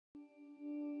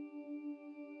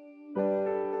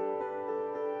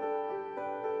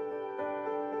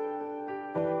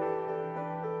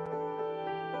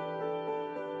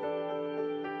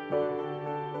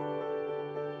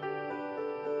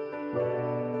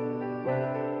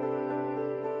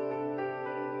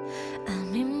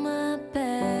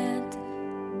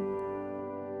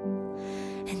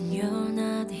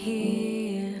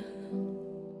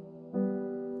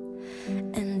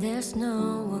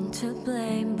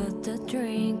put the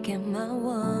drink and my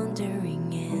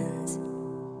wandering ends.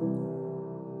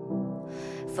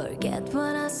 Forget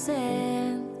what I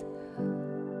said,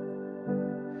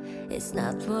 it's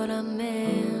not what I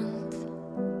meant.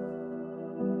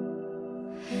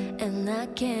 And I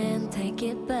can't take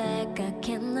it back, I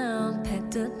can't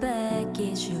unpack the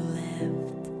baggage you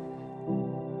left.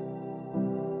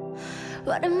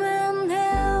 What am I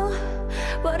now?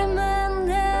 What am I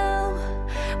now?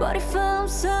 What if I'm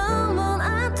someone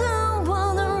I don't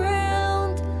want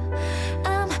around?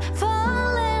 I'm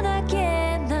falling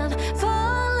again, I'm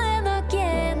falling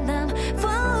again, I'm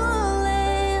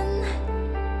falling.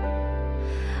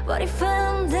 What if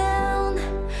I'm down?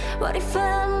 What if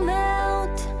I'm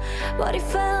out? What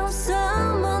if I'm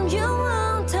someone you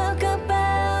won't talk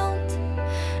about?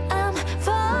 I'm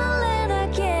falling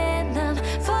again, I'm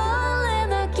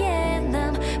falling again,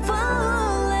 I'm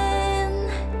falling.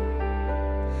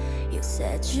 You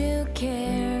said you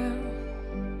care,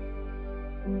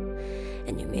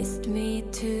 and you missed me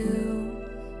too.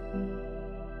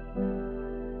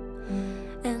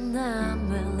 And I'm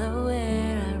well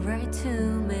aware I write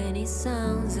too many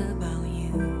songs about you.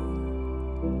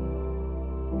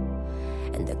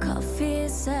 And the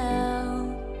coffee's out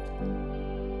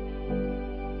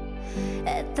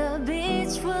at the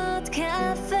Beachwood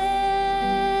Cafe,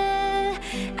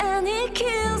 and it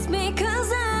kills me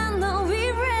 'cause I know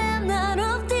we ran out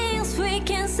of things we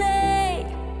can say.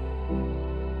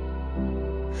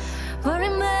 What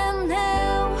am I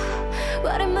now?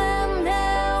 What am I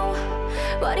now?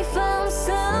 What if I'm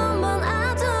someone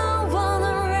I don't want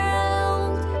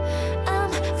around?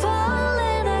 I'm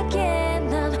falling again,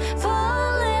 I'm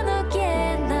falling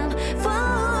again, I'm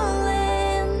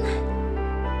falling.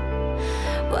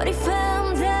 What if I'm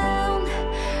down?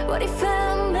 What if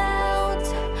I'm out?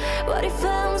 What if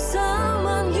I'm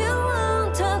someone you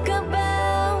won't talk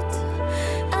about?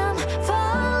 I'm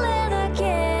falling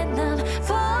again, I'm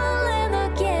falling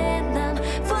again, I'm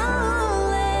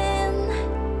falling.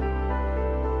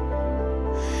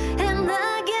 And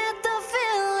I get the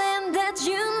feeling that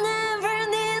you never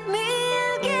need me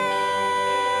again.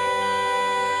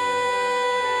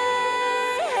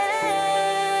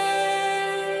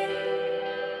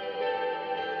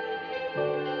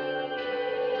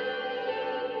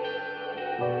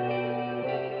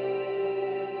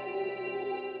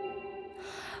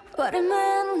 What am I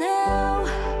now?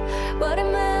 What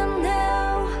am I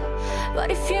now? What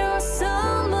if you're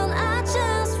someone I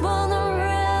just want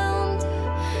around?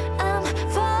 I'm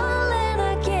falling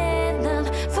again, I'm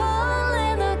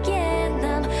falling again,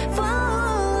 I'm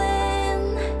falling.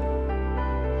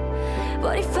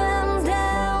 What if I'm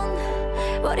down?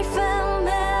 What if I'm